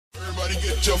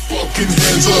Everybody get your fucking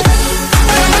hands up.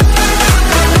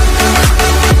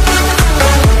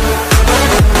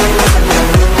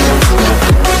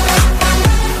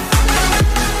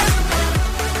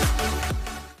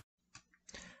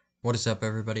 What is up,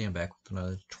 everybody? I'm back with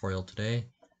another tutorial today.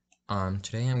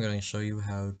 Today I'm going to show you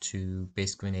how to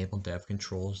basically enable dev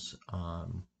controls.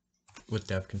 With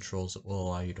dev controls, it will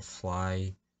allow you to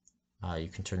fly. You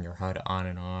can turn your HUD on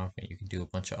and off, and you can do a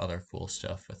bunch of other cool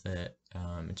stuff with it.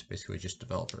 It's basically just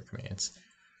developer commands.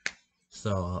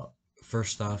 So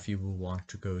first off, you will want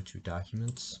to go to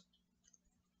Documents,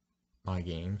 My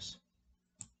Games,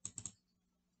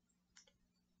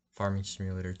 Farming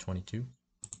Simulator 22.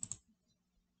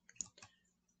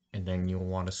 And then you'll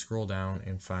want to scroll down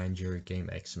and find your game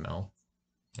XML,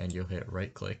 and you'll hit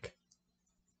right click,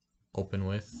 open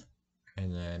with,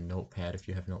 and then Notepad if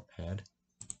you have Notepad.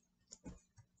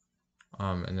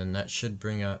 And then that should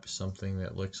bring up something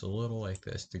that looks a little like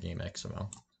this, the game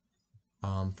XML.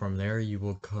 From there you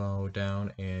will go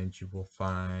down and you will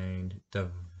find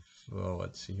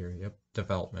let's see here, yep,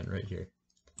 development right here.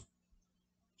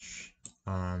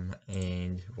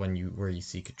 And where you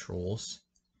see controls,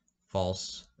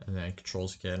 false, and then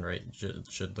controls again, right? It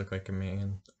should look like a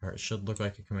command, or it should look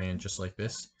like a command just like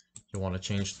this. You'll want to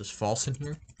change this false in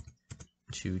here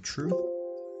to true.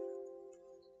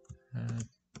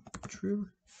 True.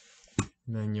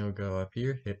 And then you'll go up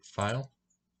here, hit File,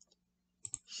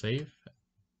 Save,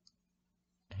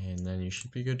 and then you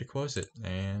should be good to close it.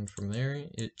 And from there,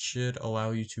 it should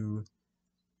allow you to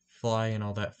fly and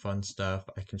all that fun stuff.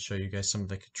 I can show you guys some of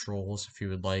the controls if you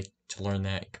would like to learn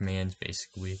that, commands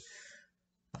basically.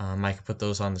 I can put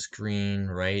those on the screen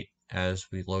right as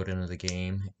we load into the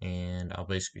game, and I'll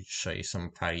basically just show you some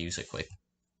of how to use it quick.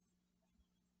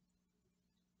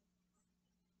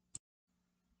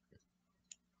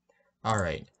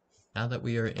 Alright, now that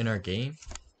we are in our game,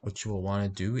 what you will want to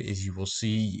do is you will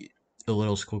see the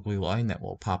little squiggly line that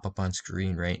will pop up on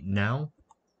screen right now,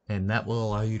 and that will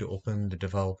allow you to open the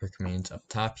developer commands up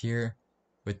top here.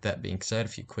 With that being said,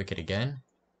 if you click it again,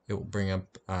 it will bring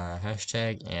up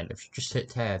hashtag, and if you just hit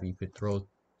tab, you could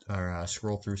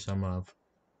scroll through some of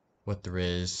what there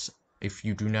is. If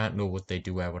you do not know what they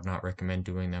do, I would not recommend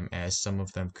doing them, as some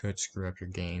of them could screw up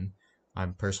your game.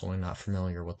 I'm personally not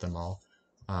familiar with them all.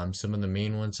 Some of the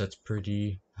main ones that's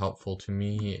pretty helpful to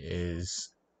me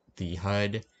is the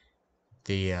HUD,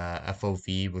 the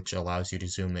FOV, which allows you to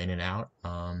zoom in and out,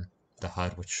 the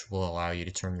HUD, which will allow you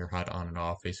to turn your HUD on and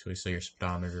off, basically, so your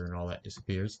speedometer and all that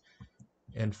disappears,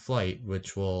 and flight,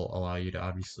 which will allow you to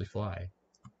obviously fly.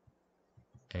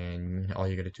 And all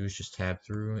you gotta do is just tab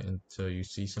through until you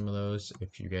see some of those.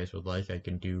 If you guys would like, I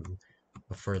can do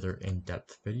a further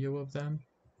in-depth video of them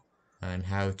and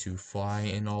how to fly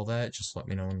and all that. Just let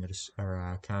me know in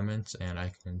the comments, and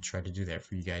I can try to do that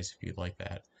for you guys if you'd like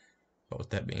that. But with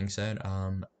that being said,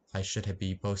 I should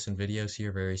be posting videos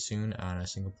here very soon on a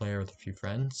single player with a few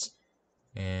friends,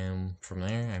 and from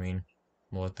there, I mean,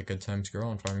 we'll let the good times grow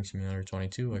on Farming Simulator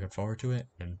 22. Looking forward to it,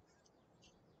 and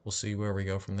we'll see where we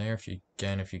go from there. If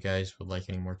you guys would like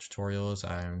any more tutorials,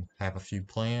 I have a few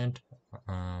planned.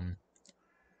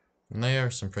 And they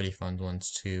are some pretty fun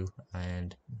ones too,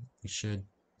 and we should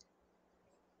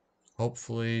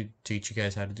hopefully teach you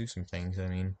guys how to do some things. I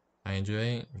mean, I enjoy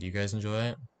it. Do you guys enjoy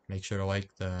it? Make sure to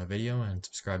like the video and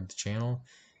subscribe to the channel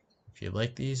if you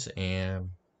like these, and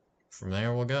from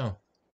there we'll go.